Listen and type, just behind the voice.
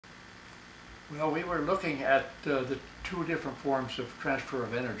Well, we were looking at the two different forms of transfer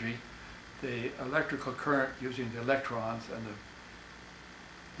of energy, the electrical current using the electrons and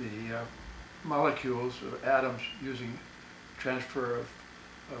the molecules or atoms using transfer of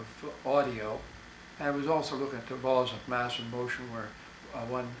audio. And I was also looking at the laws of mass and motion where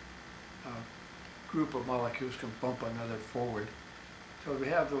one group of molecules can bump another forward. So we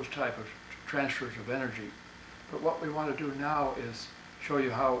have those type of transfers of energy. But what we want to do now is show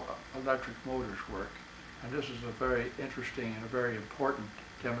you how electric motors work. And this is a very interesting and a very important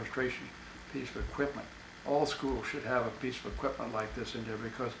demonstration piece of equipment. All schools should have a piece of equipment like this in there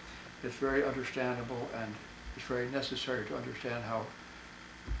because it's very understandable and it's very necessary to understand how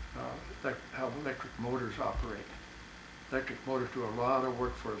electric motors operate. Electric motors do a lot of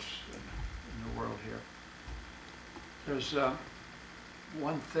work for us in the world here. There's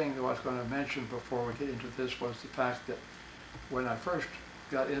one thing that I was going to mention before we get into this was the fact that when I first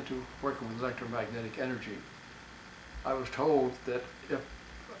got into working with electromagnetic energy, I was told that if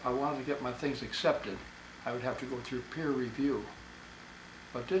I wanted to get my things accepted, I would have to go through peer review.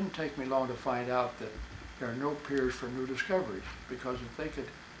 But it didn't take me long to find out that there are no peers for new discoveries, because if they could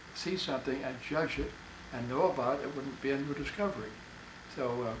see something and judge it and know about it, it wouldn't be a new discovery.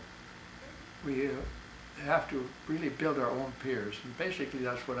 So we have to really build our own peers, and basically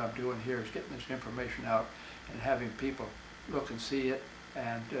that's what I'm doing here, is getting this information out and having people look and see it,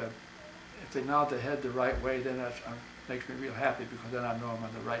 and if they nod their head the right way, then that makes me real happy, because then I know I'm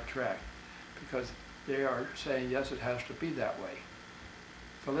on the right track, because they are saying yes, it has to be that way.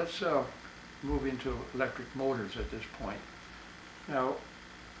 So let's move into electric motors at this point. Now,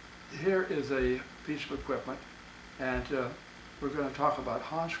 here is a piece of equipment, and we're going to talk about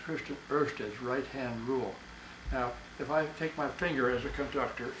Hans Christian Ørsted's right-hand rule. Now, if I take my finger as a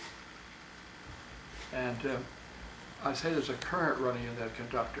conductor, and I say there's a current running in that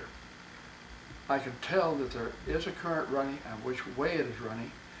conductor, I can tell that there is a current running and which way it is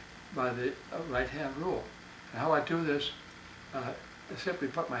running by the right-hand rule. And how I do this, I simply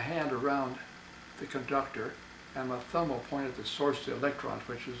put my hand around the conductor and my thumb will point at the source of the electrons,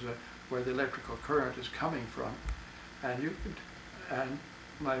 which is where the electrical current is coming from. And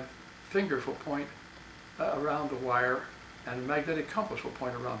my fingers will point around the wire, and the magnetic compass will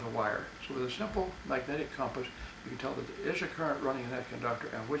point around the wire. So with a simple magnetic compass, you can tell that there is a current running in that conductor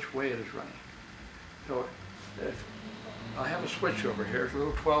and which way it is running. So if I have a switch over here, it's a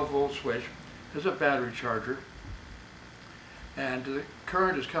little 12-volt switch. There's a battery charger, and the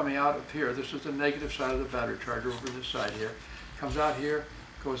current is coming out of here. This is the negative side of the battery charger over this side here. Comes out here,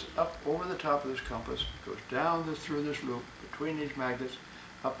 goes up over the top of this compass, goes down through this loop between these magnets,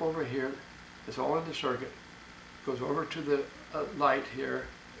 up over here. It's all in the circuit. Goes over to the light here.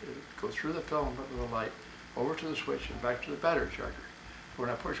 It goes through the filament of the light, over to the switch, and back to the battery charger. So when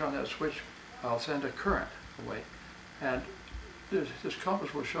I push on that switch, I'll send a current away. And this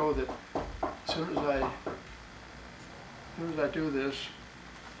compass will show that as soon as I do this,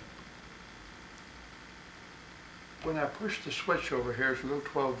 when I push the switch over here, it's a little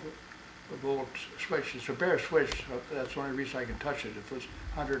 12-volt switch. It's a bare switch, so that's the only reason I can touch it. If it was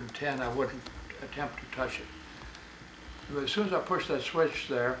 110, I wouldn't attempt to touch it. But as soon as I push that switch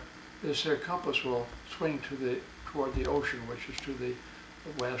there, this compass will swing toward the ocean, which is to the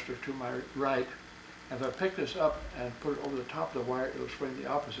west or to my right. And if I pick this up and put it over the top of the wire, it'll swing the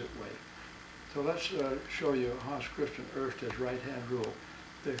opposite way. So let's show you Hans Christian Ørsted's right-hand rule.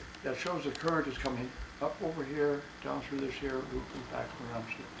 That shows the current is coming up over here, down through this here, looping back around.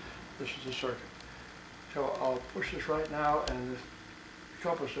 This is the circuit. So I'll push this right now, and the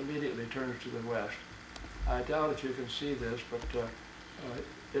compass immediately turns to the west. I doubt if you can see this, but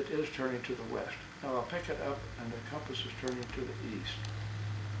it is turning to the west. Now I'll pick it up, and the compass is turning to the east,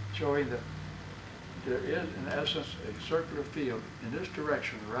 showing that there is, in essence, a circular field in this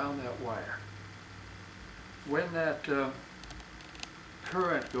direction around that wire. When that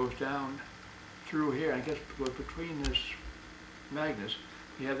current goes down through here and goes between this magnets,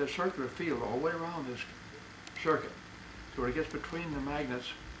 you have this circular field all the way around this circuit. So when it gets between the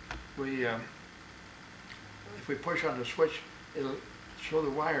magnets, if we push on the switch, it'll show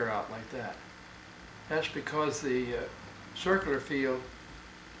the wire out like that. That's because the circular field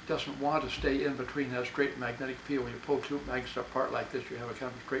doesn't want to stay in between that straight magnetic field. When you pull two magnets apart like this, you have a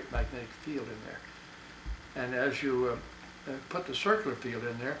kind of straight magnetic field in there. And as you put the circular field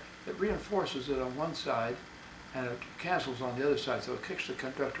in there, it reinforces it on one side and it cancels on the other side, so it kicks the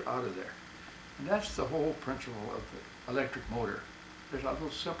conductor out of there. And that's the whole principle of the electric motor. There's a little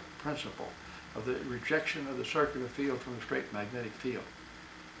simple principle of the rejection of the circular field from the straight magnetic field.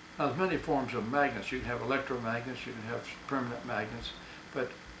 Now, there's many forms of magnets. You can have electromagnets, you can have permanent magnets,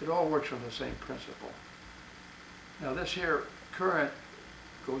 but It all works on the same principle. Now this here current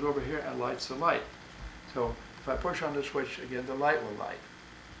goes over here and lights the light. So if I push on the switch again, the light will light.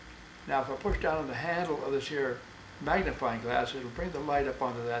 Now if I push down on the handle of this here magnifying glass, it'll bring the light up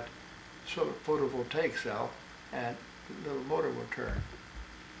onto that sort of photovoltaic cell, and the little motor will turn.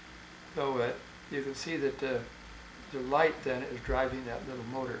 So you can see that the light then is driving that little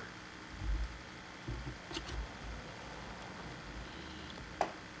motor.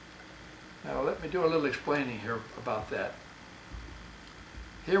 Now let me do a little explaining here about that.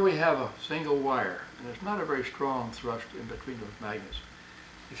 Here we have a single wire, and there's not a very strong thrust in between those magnets.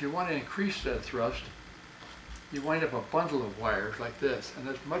 If you want to increase that thrust, you wind up a bundle of wires like this, and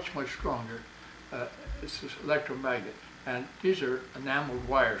it's much, much stronger. It's this electromagnet. And these are enameled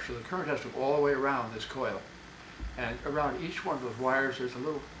wires, so the current has to go all the way around this coil. And around each one of those wires, there's a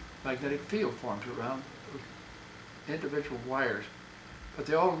little magnetic field formed around those individual wires. But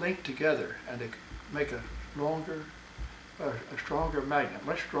they all link together, and they make a stronger magnet,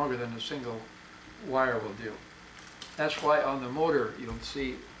 much stronger than a single wire will do. That's why on the motor, you'll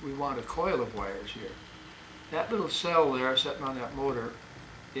see we want a coil of wires here. That little cell there sitting on that motor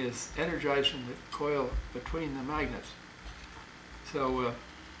is energizing the coil between the magnets. So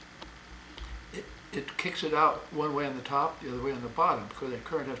it kicks it out one way on the top, the other way on the bottom, because that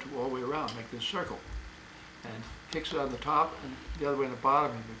current has to go all the way around, make this circle. And kicks it on the top and the other way on the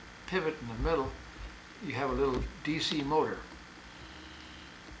bottom, and the pivot in the middle, you have a little DC motor.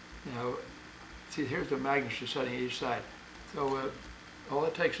 Now, see, here's the magnets just setting each side. So all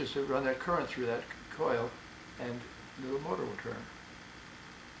it takes is to run that current through that coil, and the little motor will turn.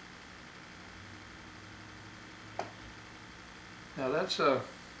 Now that's a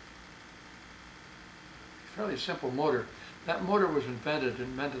fairly simple motor. That motor was invented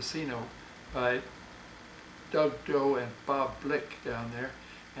in Mendocino by Doug Doe and Bob Blick down there,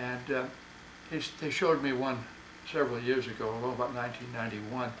 and they showed me one several years ago, about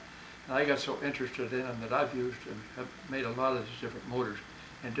 1991, and I got so interested in them that I've used and have made a lot of these different motors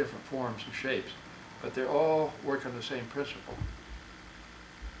in different forms and shapes, but they all work on the same principle.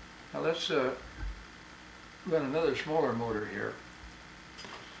 Now let's run another smaller motor here.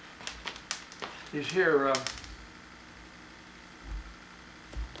 These here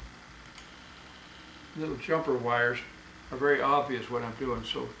little jumper wires are very obvious what I'm doing,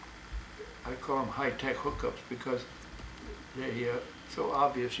 so I call them high-tech hookups, because they're so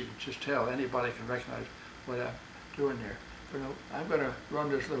obvious you can just tell. Anybody can recognize what I'm doing there. But no, I'm going to run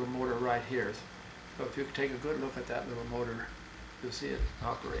this little motor right here. So if you take a good look at that little motor, you'll see it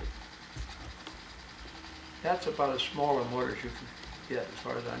operate. That's about as small a motor as you can get as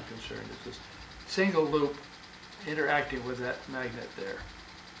far as I'm concerned. It's this single loop interacting with that magnet there.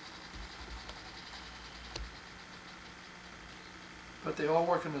 But they all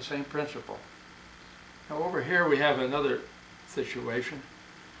work on the same principle. Now over here we have another situation.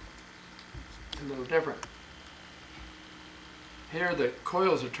 It's a little different. Here the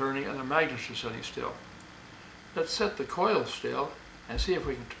coils are turning and the magnets are sitting still. Let's set the coils still and see if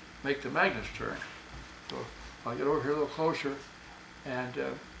we can make the magnets turn. So I'll get over here a little closer, and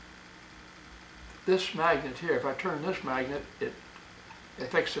this magnet here, if I turn this magnet, it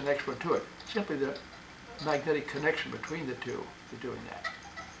affects the next one to it. Simply the magnetic connection between the two is doing that.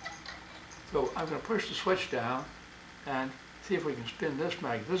 So I'm going to push the switch down and see if we can spin this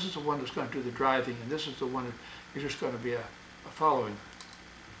magnet. This is the one that's going to do the driving, and this is the one that is just going to be a following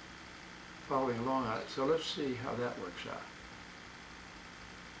along on it. So let's see how that works out.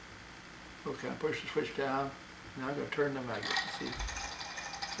 Okay, I push the switch down. Now I'm going to turn the magnet and see.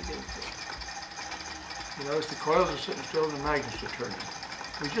 You notice the coils are sitting still and the magnets are turning.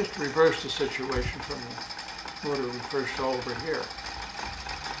 We just reversed the situation from the motor we first saw over here.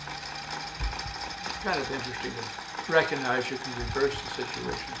 It's kind of interesting to recognize you can reverse the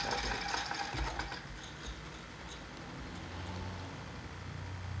situation that way.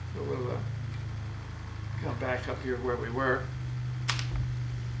 So we'll come back up here where we were.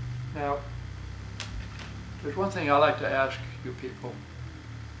 Now, there's one thing I like to ask you people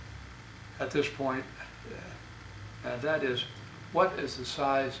at this point, and that is, what is the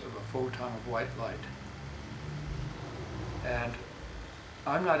size of a photon of white light? And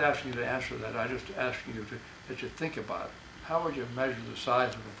I'm not asking you to answer that, I'm just asking you that you think about it. How would you measure the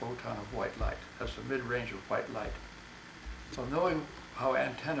size of a photon of white light? That's the mid-range of white light. So knowing how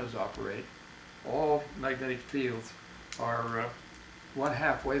antennas operate, all magnetic fields are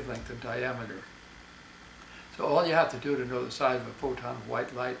 1/2 wavelength in diameter. So all you have to do to know the size of a photon of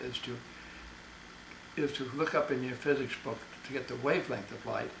white light is to look up in your physics book to get the wavelength of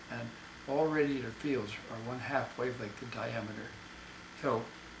light, and all radiated fields are 1/2 wavelength in diameter. So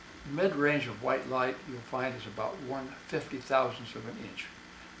mid-range of white light you'll find is about 1/50,000th of an inch.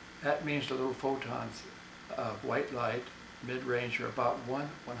 That means the little photons of white light mid-range are about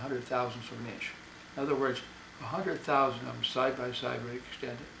 1/100,000th of an inch. In other words, 100,000 of them side by side would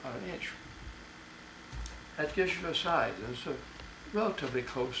extend about an inch. That gives you a size. It's a relatively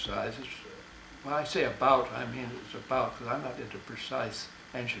close size. When I say about, I mean it's about, because I'm not into precise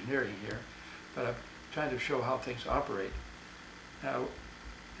engineering here, but I'm trying to show how things operate. Now,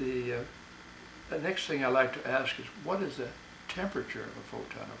 the next thing I like to ask is, what is the temperature of a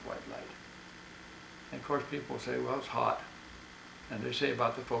photon of white light? And of course people say, well, it's hot, and they say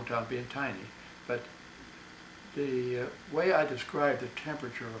about the photon being tiny, but the way I describe the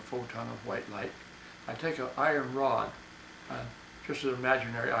temperature of a photon of white light, I take an iron rod, just an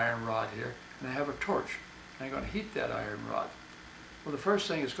imaginary iron rod here, and I have a torch, and I'm going to heat that iron rod. Well, the first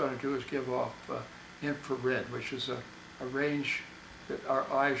thing it's going to do is give off infrared, which is a range that our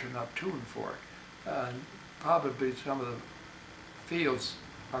eyes are not tuned for. Probably some of the fields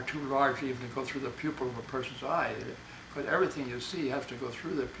are too large even to go through the pupil of a person's eye, because everything you see has to go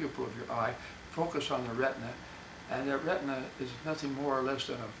through the pupil of your eye, focus on the retina, and that retina is nothing more or less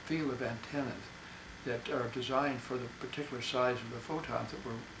than a field of antennas that are designed for the particular size of the photons that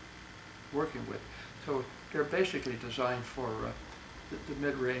we're working with. So they're basically designed for the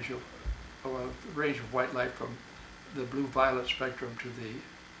mid-range of range of white light from the blue-violet spectrum to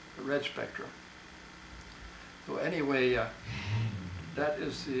the red spectrum. So anyway, that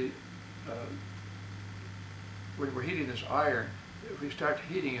is the, when we're heating this iron, if we start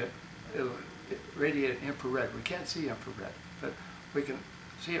heating it, it'll radiate infrared. We can't see infrared, but we can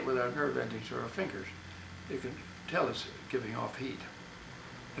see it with our nerve endings or our fingers. You can tell it's giving off heat.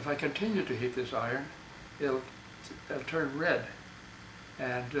 If I continue to heat this iron, it'll turn red.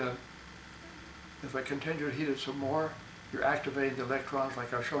 And if I continue to heat it some more, you're activating the electrons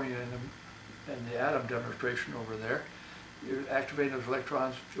like I was showing you in the atom demonstration over there. You're activating those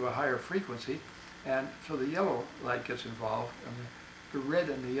electrons to a higher frequency, and so the yellow light gets involved, and the red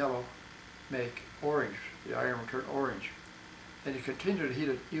and the yellow make orange. The iron will turn orange. Then you continue to heat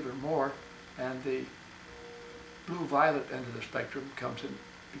it even more, and the blue-violet end of the spectrum becomes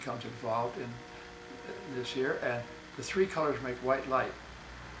involved in this here, and the three colors make white light.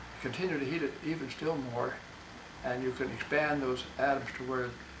 Continue to heat it even still more, and you can expand those atoms to where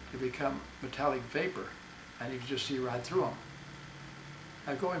they become metallic vapor, and you can just see right through them.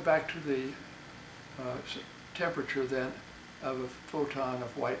 Now going back to the temperature then of a photon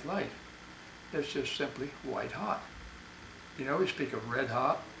of white light, it's just simply white hot. You know, we speak of red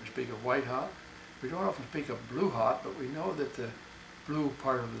hot, we speak of white hot. We don't often speak of blue hot, but we know that the blue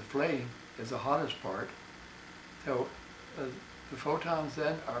part of the flame is the hottest part. So the photons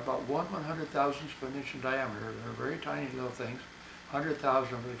then are about 1/100,000th of an inch in diameter. They're very tiny little things,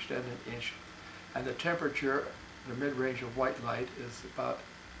 100,000 of an extended inch. And the temperature, the mid-range of white light, is about,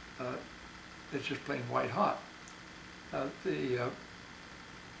 it's just plain white hot.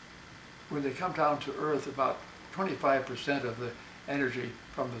 When they come down to Earth, about 25% of the energy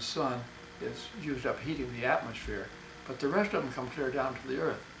from the sun is used up heating the atmosphere, but the rest of them come clear down to the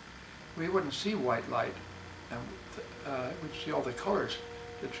Earth. We wouldn't see white light, and we'd see all the colors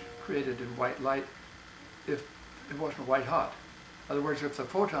that's created in white light if it wasn't white hot. In other words, if the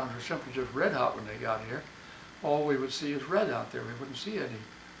photons were simply just red hot when they got here, all we would see is red out there. We wouldn't see any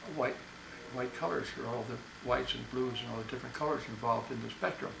white colors, or all the whites and blues and all the different colors involved in the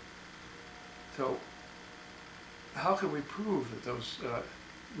spectrum. So how can we prove that those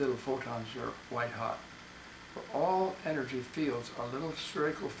little photons are white hot? Well, all energy fields are little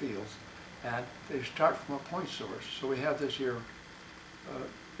spherical fields, and they start from a point source. So we have this here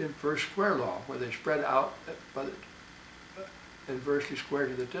inverse square law, where they spread out but inversely square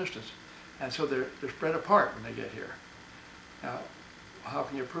to the distance. And so they're spread apart when they get here. Now, how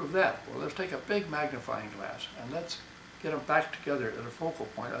can you prove that? Well, let's take a big magnifying glass, and let's get them back together at a focal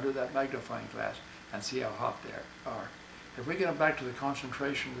point under that magnifying glass and see how hot they are. If we get them back to the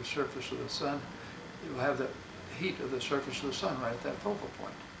concentration of the surface of the sun, you'll have the heat of the surface of the sun right at that focal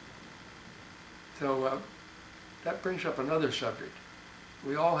point. So that brings up another subject.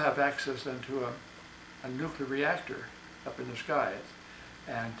 We all have access then to a nuclear reactor up in the sky,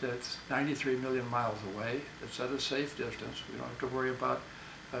 and it's 93 million miles away. It's at a safe distance. We don't have to worry about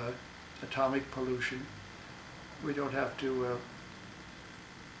atomic pollution. We don't have to,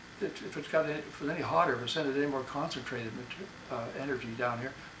 if it's any hotter, if it sent any more concentrated energy down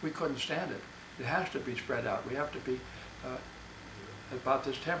here, we couldn't stand it. It has to be spread out. We have to be about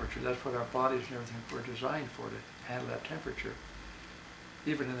this temperature. That's what our bodies and everything were designed for, to handle that temperature.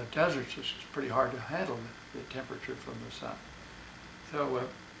 Even in the deserts, it's pretty hard to handle the temperature from the sun. So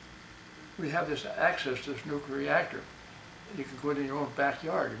we have this access to this nuclear reactor. You can go into your own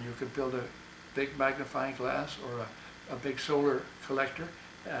backyard and you could build a big magnifying glass or a big solar collector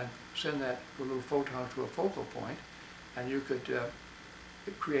and send that little photon to a focal point, and you could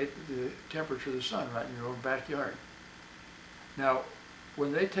create the temperature of the sun right in your own backyard. Now,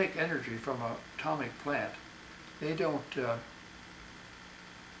 when they take energy from an atomic plant, they don't,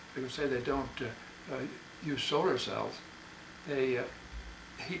 they would say they don't use solar cells. They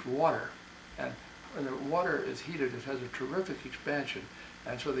heat water, and when the water is heated, it has a terrific expansion,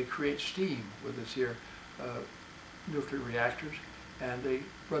 and so they create steam with this here nuclear reactors, and they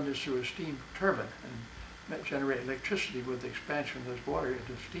run this through a steam turbine and generate electricity with the expansion of this water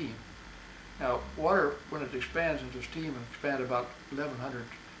into steam. Now, water, when it expands into steam, it expands about 1,100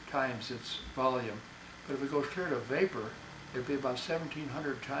 times its volume, but if it goes clear to vapor, it'd be about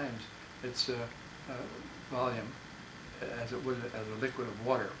 1,700 times its volume as it would as a liquid of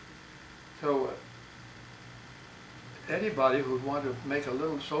water. So anybody who would want to make a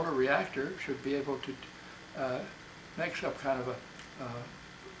little solar reactor should be able to make some kind of a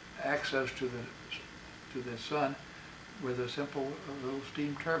access to the sun with a simple little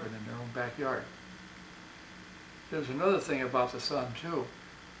steam turbine in their own backyard. There's another thing about the sun too.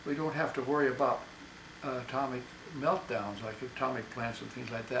 We don't have to worry about atomic meltdowns like atomic plants and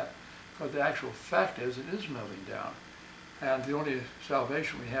things like that, because the actual fact is it is melting down. And the only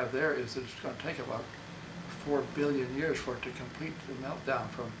salvation we have there is that it's going to take about 4 billion years for it to complete the meltdown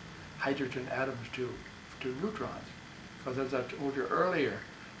from hydrogen atoms to neutrons. Because as I told you earlier,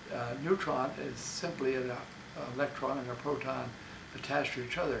 neutron is simply an electron and a proton attached to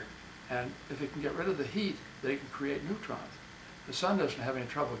each other. And if it can get rid of the heat, they can create neutrons. The sun doesn't have any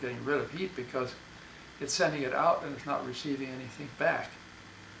trouble getting rid of heat because it's sending it out and it's not receiving anything back.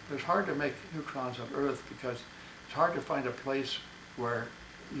 But it's hard to make neutrons on Earth because it's hard to find a place where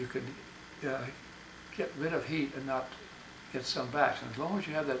you can get rid of heat and not get some back. And as long as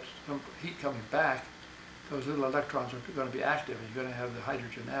you have that some heat coming back, those little electrons are going to be active and you're going to have the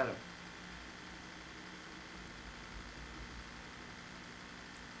hydrogen atom.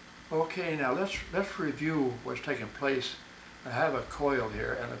 Okay, now let's review what's taking place. I have a coil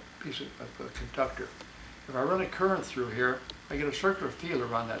here and a piece of a conductor. If I run a current through here, I get a circular field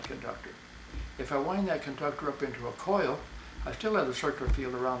around that conductor. If I wind that conductor up into a coil, I still have a circular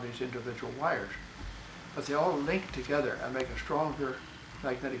field around these individual wires. But they all link together and make a stronger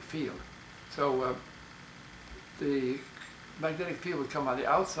magnetic field. So the magnetic field would come on the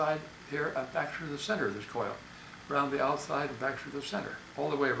outside here and back through the center of this coil, around the outside and back through the center, all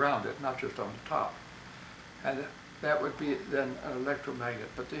the way around it, not just on the top. And that would be then an electromagnet.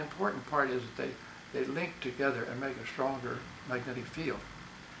 But the important part is that they link together and make a stronger magnetic field.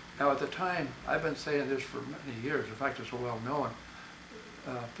 Now at the time, I've been saying this for many years, in fact it's a well-known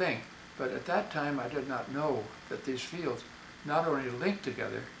thing, but at that time I did not know that these fields not only link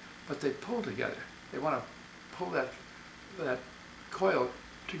together, but they pull together. They want to pull that coil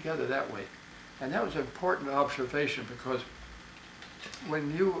together that way. And that was an important observation because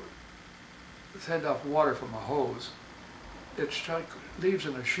when you send off water from a hose, it leaves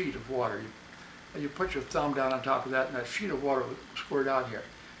in a sheet of water. You put your thumb down on top of that and that sheet of water will squirt out here.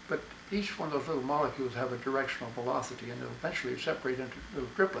 But each one of those little molecules have a directional velocity and they'll eventually separate into little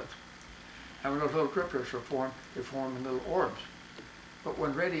driplets. And when those little driplets are formed, they form in little orbs. But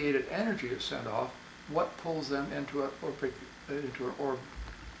when radiated energy is sent off, what pulls them into an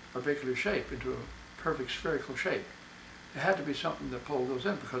orbicular shape, into a perfect spherical shape? There had to be something that pulled those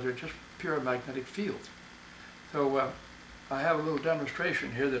in because they're just pure magnetic fields. So I have a little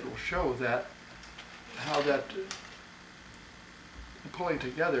demonstration here that will show that how that pulling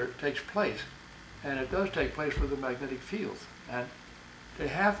together takes place. And it does take place with the magnetic fields. And they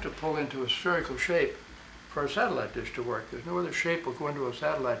have to pull into a spherical shape for a satellite dish to work. There's no other shape will go into a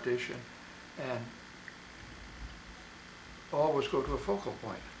satellite dish and always go to a focal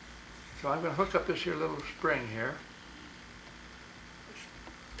point. So I'm going to hook up this here little spring here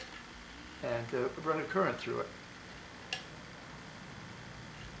and run a current through it.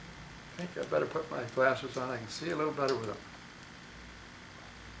 I think I better put my glasses on. I can see a little better with them.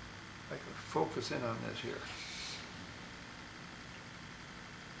 I can focus in on this here.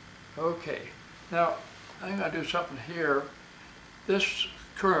 Okay, now I'm going to do something here. This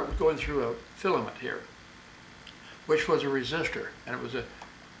current was going through a filament here, which was a resistor, and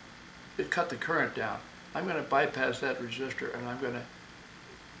it cut the current down. I'm going to bypass that resistor, and I'm going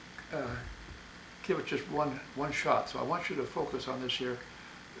to give it just one shot. So I want you to focus on this here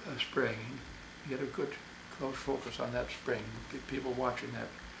spring. Get a good close focus on that spring. Get people watching that.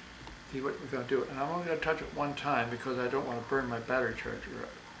 See what we're going to do. And I'm only going to touch it one time because I don't want to burn my battery charger up.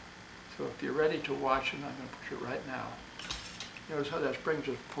 So if you're ready to watch it, I'm going to push it right now. Notice how that spring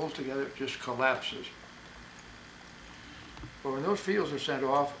just pulls together, it just collapses. But when those fields are sent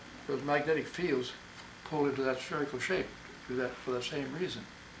off, those magnetic fields pull into that spherical shape for the same reason.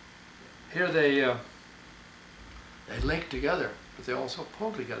 Here they link together, but they also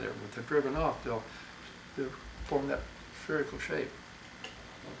pull together. When they're driven off, they'll form that spherical shape.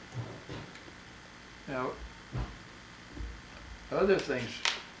 Now, other things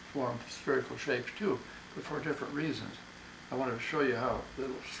form spherical shapes too, but for different reasons. I wanted to show you how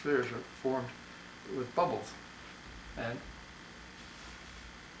little spheres are formed with bubbles. And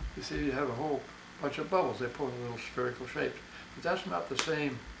you see you have a whole bunch of bubbles. They pull in little spherical shapes. But that's not the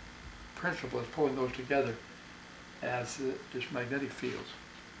same principle as pulling those together as just magnetic fields.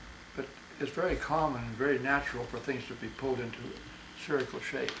 But it's very common and very natural for things to be pulled into spherical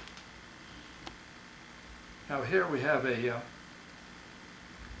shape. Now here we have a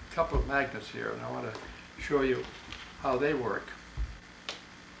couple of magnets here, and I want to show you how they work.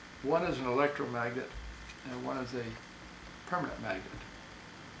 One is an electromagnet and one is a permanent magnet.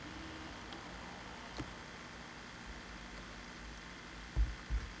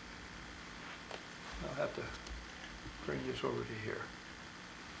 I'll have to bring this over to here.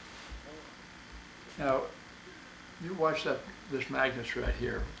 Now, you watch this magnets right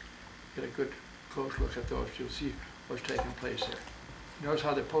here. Get a good close look at those. You'll see what's taking place here. Notice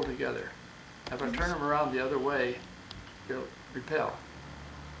how they pull together. If I turn them around the other way, they'll repel.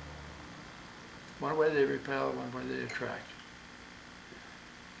 One way they repel, one way they attract.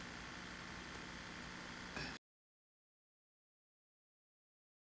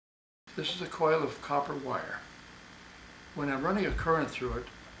 This is a coil of copper wire. When I'm running a current through it,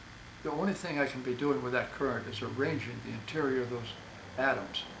 the only thing I can be doing with that current is arranging the interior of those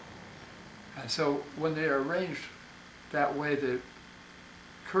atoms. And so when they are arranged that way, the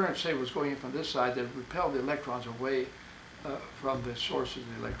current, say, was going in from this side, they'd repel the electrons away from the source of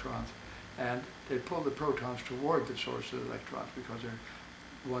the electrons, and they pull the protons toward the source of the electrons because they're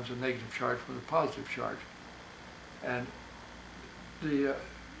one's a negative charge from the positive charge. And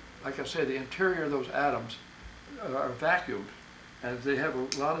like I say, the interior of those atoms are vacuumed, and they have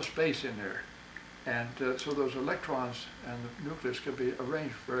a lot of space in there. And so those electrons and the nucleus can be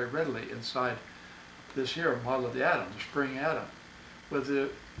arranged very readily inside this here model of the atom, the spring atom. With the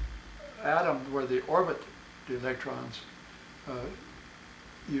atom where they orbit the electrons,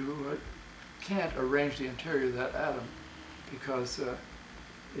 you can't arrange the interior of that atom because the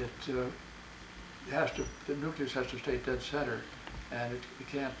nucleus has to stay dead center, and it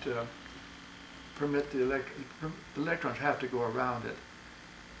can't permit the electrons have to go around it.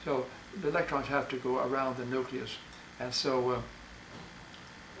 So the electrons have to go around the nucleus, and so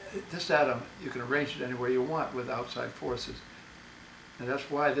this atom, you can arrange it anywhere you want with outside forces. And that's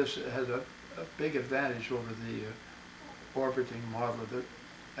why this has a big advantage over the orbiting model of the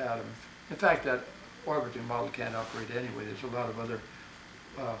atom. In fact, that orbiting model can't operate anyway. There's a lot of other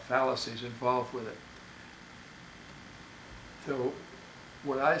fallacies involved with it. So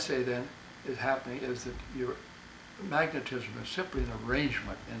what I say then is happening is that your magnetism is simply an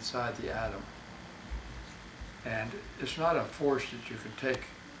arrangement inside the atom. And it's not a force that you can take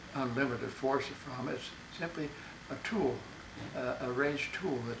unlimited forces from. It's simply a tool, a ranged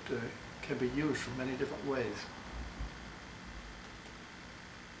tool that can be used for many different ways.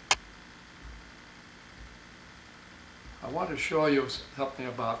 I want to show you something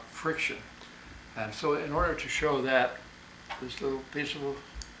about friction. And so in order to show that, this little piece of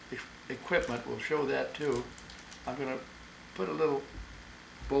equipment will show that too. I'm going to put a little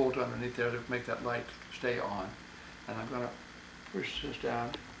bolt underneath there to make that light stay on. And I'm going to push this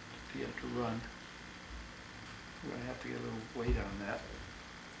down to get it to run. I'm going to have to get a little weight on that.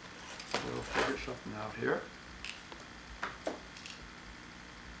 We'll figure something out here.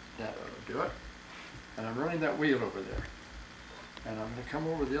 That ought to do it. And I'm running that wheel over there. And I'm going to come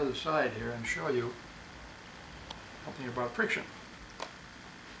over the other side here and show you something about friction.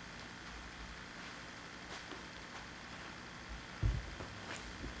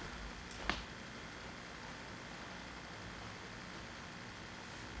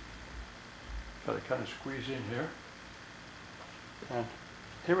 Got to kind of squeeze in here. And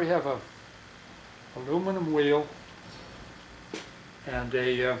here we have a aluminum wheel and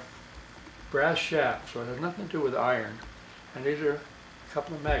a brass shaft, so it has nothing to do with iron. And these are a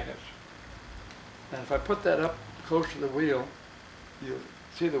couple of magnets. And if I put that up close to the wheel, you'll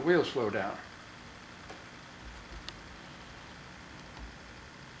see the wheel slow down.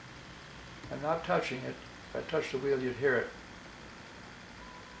 I'm not touching it. If I touch the wheel, you'd hear it.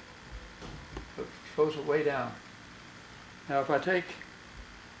 So it slows it way down. Now if I take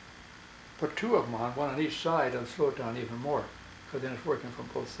put two of them on each side, it'll slow it down even more, because then it's working from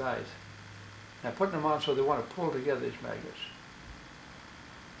both sides. Now putting them on so they want to pull together these magnets.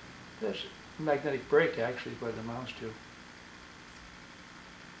 This magnetic brake actually is what it amounts to.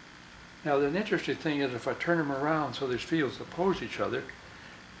 Now the interesting thing is if I turn them around so these fields oppose each other,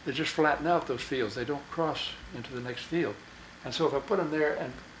 they just flatten out those fields. They don't cross into the next field. And so if I put them there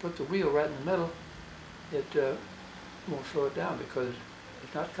and put the wheel right in the middle, it won't slow it down because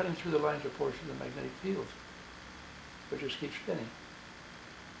it's not cutting through the lines of force of the magnetic fields. It just keeps spinning.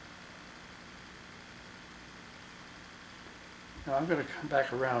 Now I'm going to come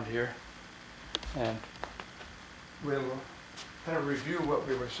back around here and we'll kind of review what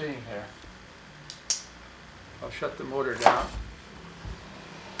we were seeing here. I'll shut the motor down.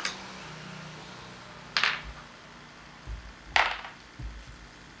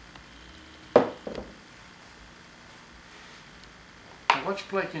 Now what's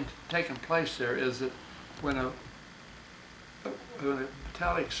taking place there is that when a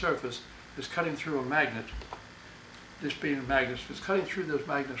metallic surface is cutting through a magnet, this being a magnet, if it's cutting through those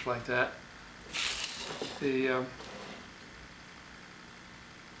magnets like that, it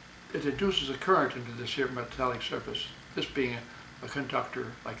induces a current into this here metallic surface, this being a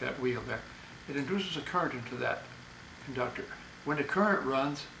conductor like that wheel there. It induces a current into that conductor. When the current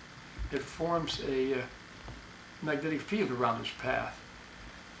runs, it forms a magnetic field around its path.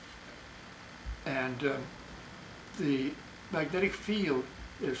 And the magnetic field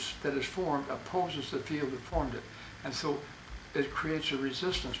that is formed opposes the field that formed it. And so it creates a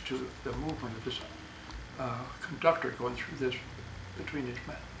resistance to the movement of this conductor going through this, between these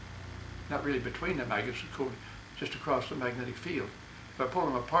magnets. Not really between the magnets, just across the magnetic field. If I pull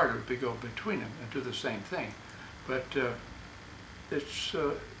them apart, it would go between them and do the same thing. But a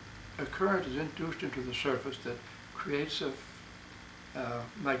current is induced into the surface that creates a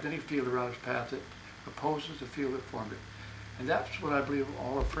magnetic field around its path that opposes the field that formed it. And that's what I believe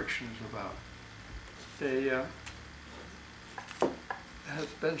all of friction is about. There has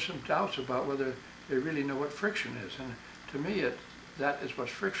been some doubts about whether they really know what friction is. And to me, that is what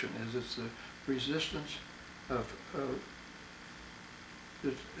friction is. It's the resistance that's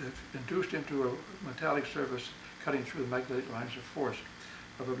induced into a metallic surface cutting through the magnetic lines of force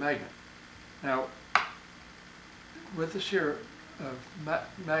of a magnet. Now, with this here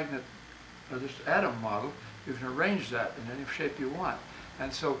magnet, or this atom model, you can arrange that in any shape you want.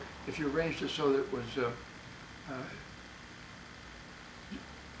 And so if you arranged it so that it was,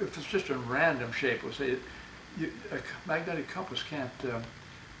 if it's just a random shape, we'll say, a magnetic compass can't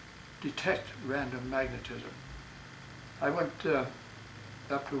detect random magnetism. I went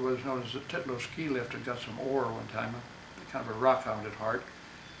up to what was known as the Titlow ski lift and got some ore one time, kind of a rockhound at heart,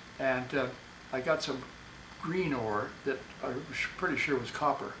 and I got some green ore that I was pretty sure was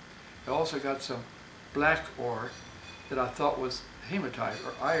copper. I also got some black ore that I thought was hematite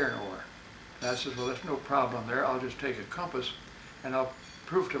or iron ore. And I said, well, there's no problem there. I'll just take a compass and I'll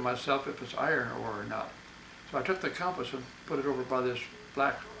prove to myself if it's iron ore or not. So I took the compass and put it over by this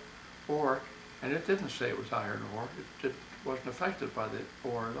black ore, and it didn't say it was iron ore. It wasn't affected by the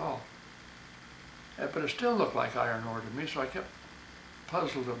ore at all. But it still looked like iron ore to me, so I kept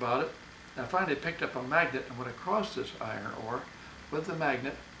puzzled about it. And I finally picked up a magnet and went across this iron ore with the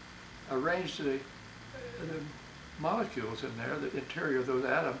magnet, arranged the molecules in there, the interior of those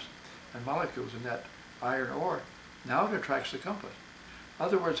atoms and molecules in that iron ore. Now it attracts the compass. In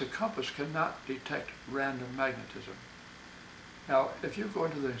other words, a compass cannot detect random magnetism. Now, if you go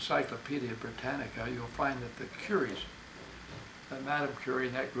into the Encyclopedia Britannica, you'll find that the Curies, Madame Curie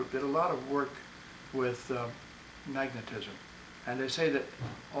and that group, did a lot of work with magnetism. And they say that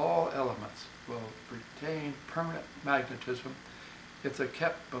all elements will retain permanent magnetism if they're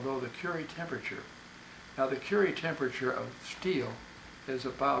kept below the Curie temperature. Now, the Curie temperature of steel is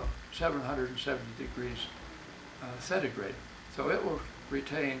about 770 degrees centigrade. So it will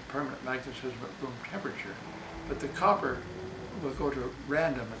retain permanent magnetism at room temperature. But the copper will go to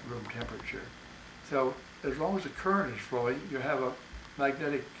random at room temperature. So as long as the current is flowing, you have a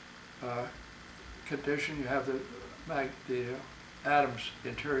magnetic condition. You have the atoms, the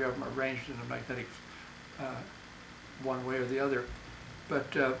interior of them arranged in a magnetic one way or the other.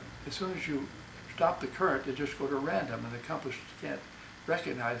 But as soon as you stop the current, they just go to random, and the compass can't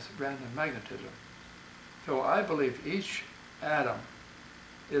recognize random magnetism. So I believe each atom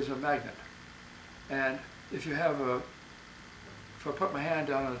is a magnet. And if you have if I put my hand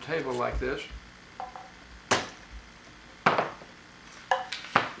down on a table like this,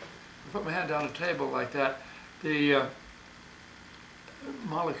 the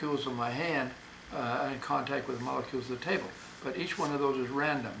molecules of my hand are in contact with the molecules of the table. But each one of those is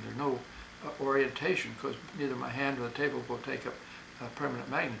random. There's no orientation, because neither my hand nor the table will take up permanent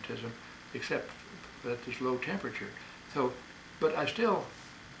magnetism except at this low temperature. So, but I still,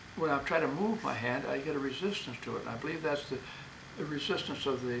 when I try to move my hand, I get a resistance to it. And I believe that's the resistance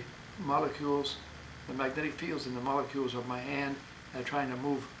of the molecules, the magnetic fields in the molecules of my hand trying to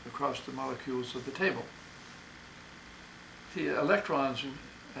move across the molecules of the table. The electrons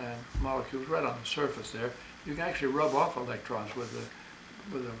and molecules right on the surface there, you can actually rub off electrons with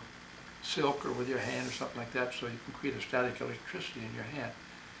a silk or with your hand or something like that, so you can create a static electricity in your hand.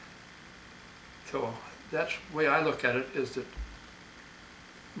 So that's the way I look at it, is that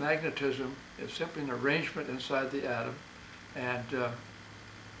magnetism is simply an arrangement inside the atom, and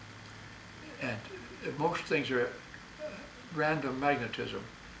most things are random magnetism,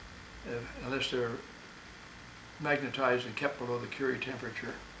 unless they're magnetized and kept below the Curie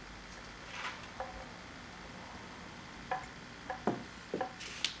temperature.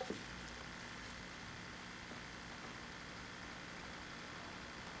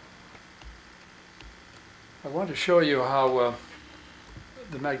 I want to show you how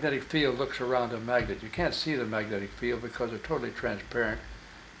the magnetic field looks around a magnet. You can't see the magnetic field because they're totally transparent.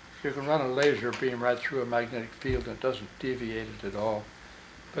 You can run a laser beam right through a magnetic field and it doesn't deviate it at all.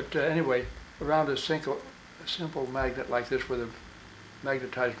 But anyway, around a simple magnet like this with a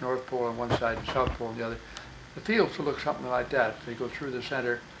magnetized north pole on one side and south pole on the other, the fields will look something like that. They go through the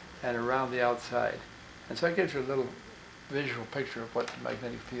center and around the outside. And so that gives you a little visual picture of what the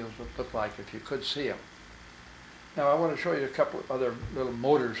magnetic fields would look like if you could see them. Now I want to show you a couple of other little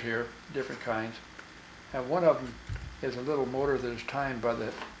motors here, different kinds. And one of them is a little motor that is timed by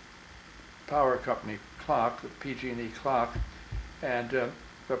the power company clock, the PG&E clock. And if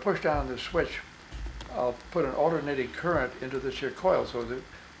I push down the switch, I'll put an alternating current into this here coil. So the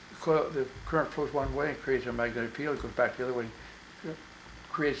current flows one way and creates a magnetic field, it goes back the other way, and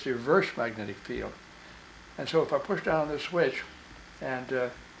creates the reverse magnetic field. And so if I push down this switch,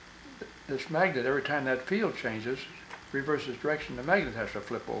 and this magnet, every time that field changes, reverses direction, the magnet has to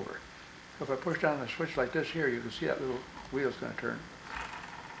flip over. So if I push down the switch like this here, you can see that little wheel is going to turn.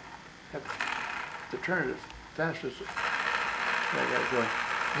 To turn it as fast as I got it going.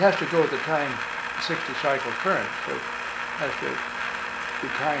 It has to go at the time 60 cycle current, so it has to be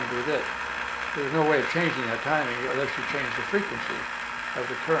timed with it. There's no way of changing that timing unless you change the frequency of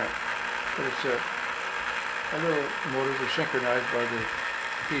the current. But it's a little motor that's synchronized by the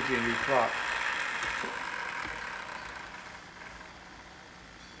PG&E clock.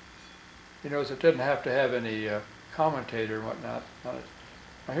 You notice it didn't have to have any commutator and whatnot on it.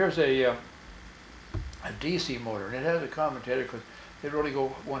 Now here's a DC motor, and it has a commutator because it only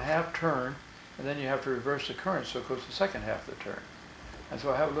go 1/2 turn, and then you have to reverse the current, so it goes the second half of the turn. And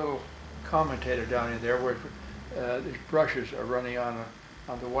so I have a little commutator down in there where these brushes are running on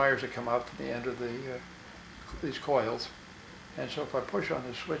the wires that come out from the end of these coils. And so if I push on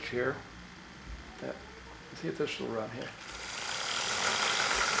the switch here, let's see if this will run here.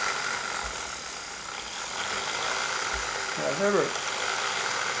 Now, I've never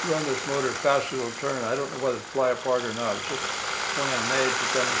run this motor as fast as it'll turn. I don't know whether it'll fly apart or not. It's just something I made to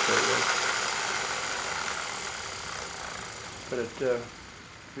demonstrate with. But it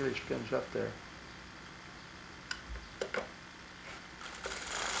really spins up there.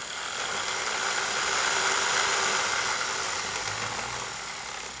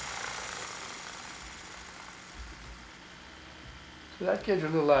 So that gives you a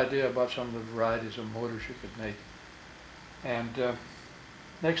little idea about some of the varieties of motors you could make. And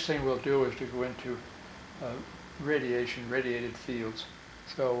next thing we'll do is to go into radiated fields.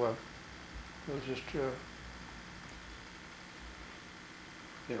 So we'll just,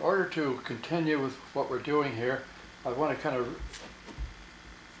 in order to continue with what we're doing here, I want to kind of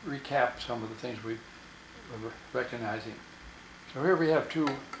recap some of the things we were recognizing. So here we have two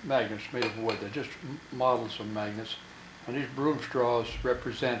magnets made of wood. They're just models of magnets. And these broom straws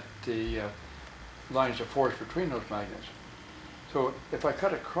represent the lines of force between those magnets. So if I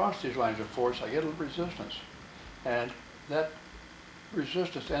cut across these lines of force, I get a little resistance. And that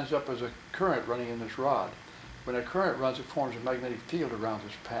resistance ends up as a current running in this rod. When a current runs, it forms a magnetic field around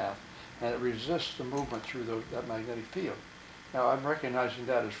this path, and it resists the movement through that magnetic field. Now I'm recognizing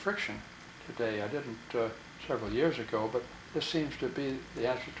that as friction today. I didn't several years ago, but this seems to be the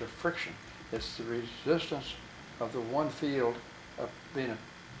answer to friction. It's the resistance of the one field that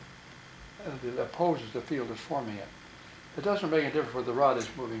opposes the field that's forming it. It doesn't make a difference whether the rod is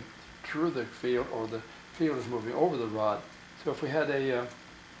moving through the field or the field is moving over the rod. So if we had a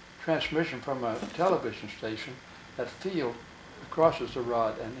transmission from a television station, that field crosses the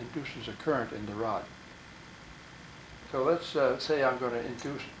rod and induces a current in the rod. So let's say I'm going to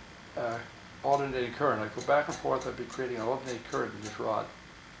induce alternating current. I go back and forth, I'd be creating an alternating current in this rod.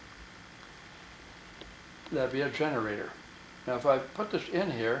 That'd be a generator. Now if I put this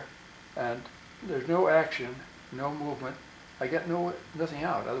in here and there's no action, no movement, I get nothing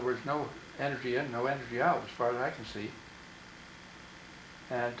out. In other words, no energy in, no energy out as far as I can see.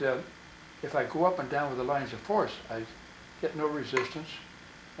 And if I go up and down with the lines of force, I get no resistance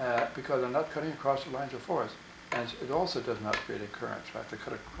because I'm not cutting across the lines of force. And it also does not create a current, so I have to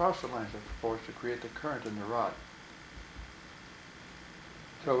cut across the lines of force to create the current in the rod.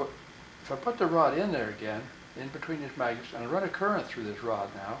 So if I put the rod in there again, in between these magnets, and I run a current through this rod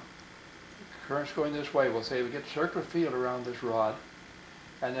now, the current's going this way, we'll say we get a circular field around this rod,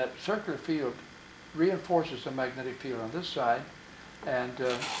 and that circular field reinforces the magnetic field on this side, and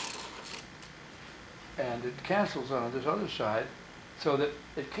it cancels on this other side, so that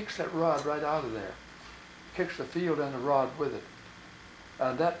it kicks that rod right out of there. Kicks the field and the rod with it.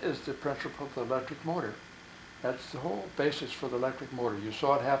 And that is the principle of the electric motor. That's the whole basis for the electric motor. You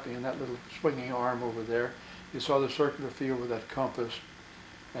saw it happening in that little swinging arm over there. You saw the circular field with that compass.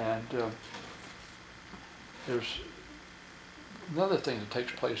 And there's another thing that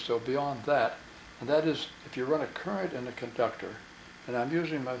takes place though beyond that, and that is if you run a current in a conductor, and I'm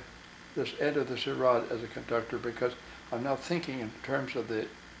using this end of this rod as a conductor because I'm now thinking in terms of the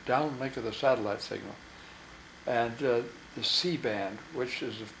downlink of the satellite signal. And the C-band, which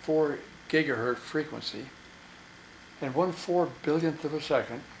is a 4 gigahertz frequency, in 1/4 billionth of a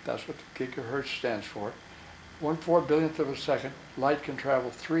second, that's what gigahertz stands for, 1/4 billionth of a second, light can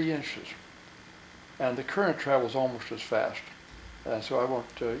travel 3 inches. And the current travels almost as fast. So I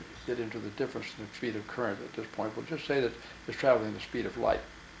won't get into the difference in the speed of current at this point. We'll just say that it's traveling the speed of light.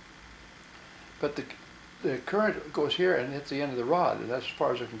 But the current goes here and hits the end of the rod, and that's as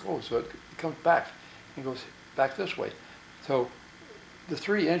far as it can go. So it comes back and goes back this way. So the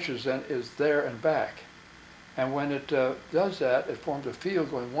 3 inches then is there and back. And when it does that, it forms a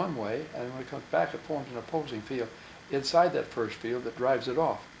field going one way, and when it comes back, it forms an opposing field inside that first field that drives it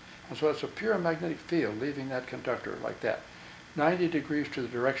off. And so it's a pure magnetic field leaving that conductor like that, 90 degrees to the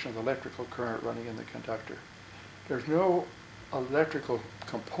direction of the electrical current running in the conductor. There's no electrical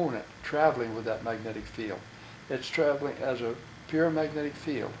component traveling with that magnetic field. It's traveling as a pure magnetic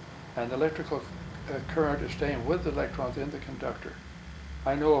field, and the electrical current is staying with the electrons in the conductor.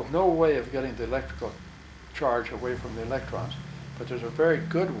 I know of no way of getting the electrical charge away from the electrons, but there's a very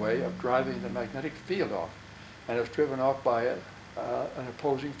good way of driving the magnetic field off, and it's driven off by an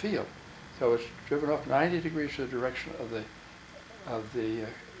opposing field. So it's driven off 90 degrees to the direction of the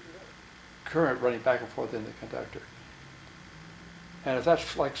current running back and forth in the conductor. And if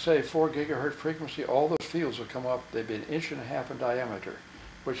that's like, say, 4 gigahertz frequency, all those fields will come up. They'd be 1.5 inches in diameter,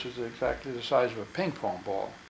 which is exactly the size of a ping pong ball.